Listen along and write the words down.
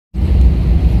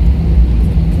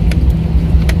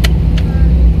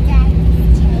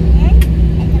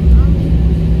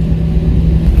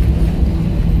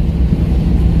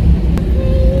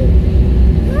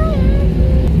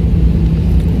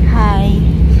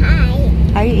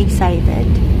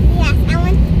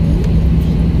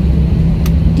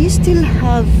still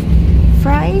have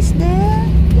fries there?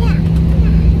 Yeah.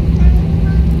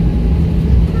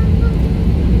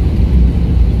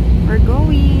 We're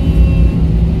going.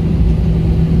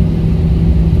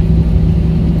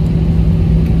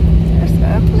 There's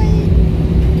our plane.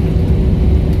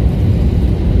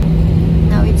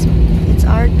 Now it's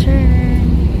our turn.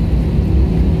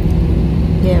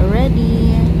 Get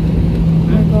ready.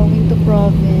 We're going to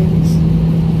province.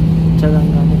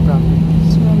 Sarangani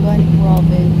province. Sarangani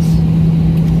province.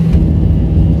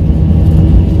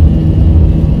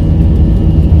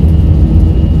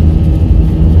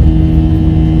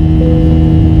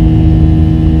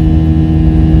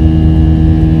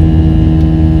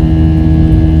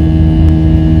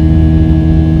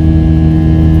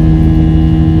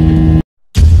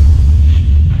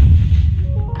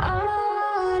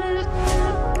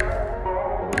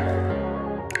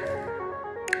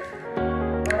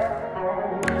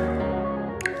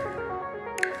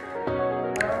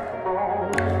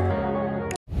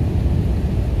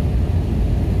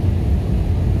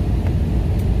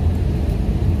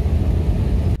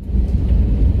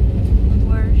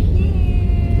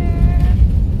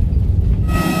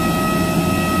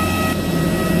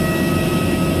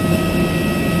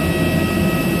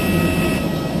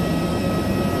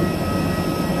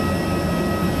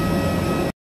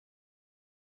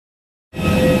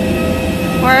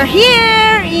 We're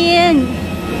here in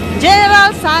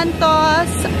General Santos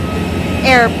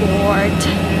Airport.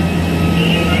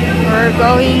 We're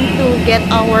going to get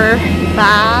our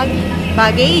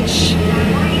baggage.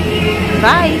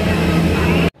 Bye.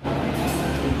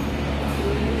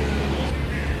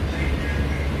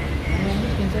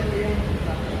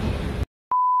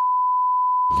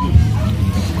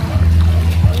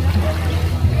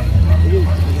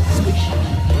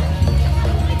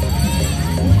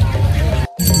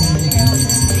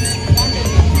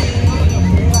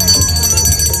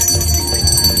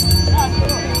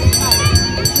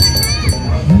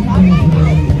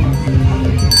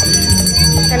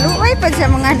 Kaluoy pa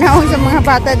siya mga naong sa mga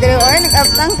bata dito. Or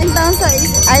nag-uptang tintaon sa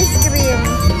ice cream.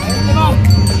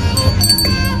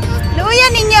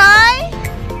 Luyan ninyo ay?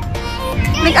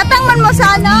 Nag-atang man mo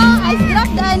sa ano? Ice drop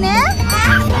daan eh?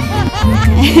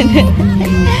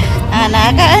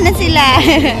 Nakakaan na sila.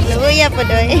 Luya po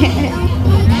doy.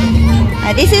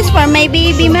 This is for my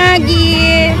baby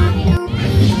Maggie.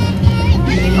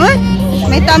 What?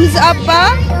 May thumbs up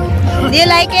pa? Do you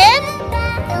like it?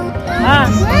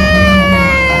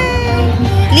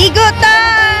 Ligo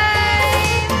time!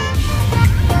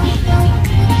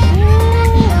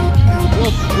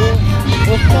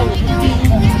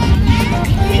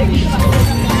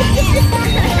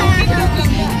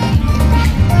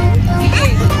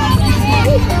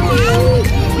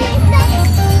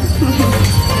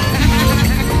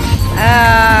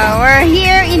 We're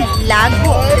here in Glan.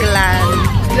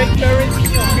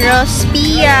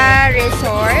 Rospea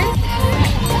Resort.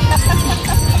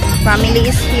 Family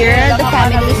is here. The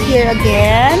family is here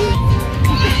again.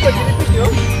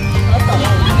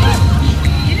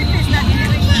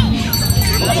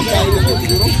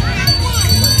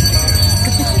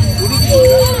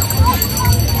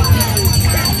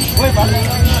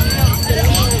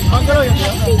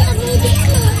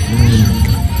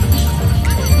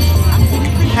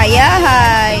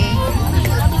 Hi.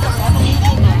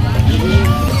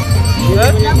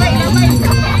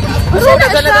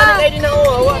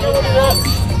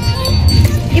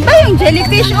 Iba yung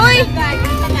jellyfish, oy.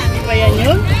 Iba yan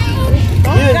yun?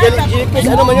 Yun, jellyfish,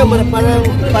 ano man yun,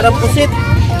 parang pusit.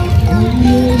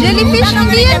 Jellyfish,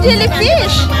 hindi yan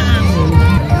jellyfish.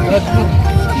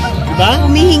 Diba?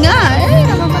 Humihinga,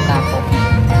 nakakatakot.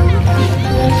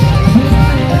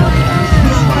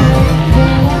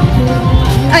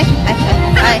 Ay.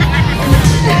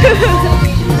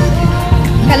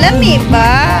 Kalami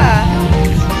ba?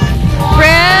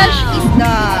 Fresh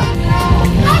isda.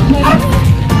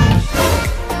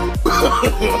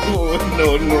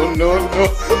 No.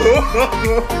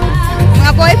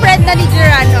 Mga boyfriend na ni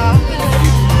Gerano.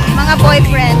 Mga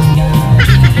boyfriend.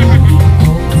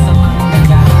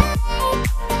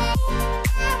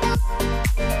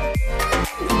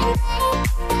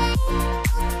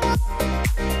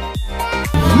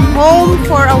 Home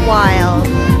for a while.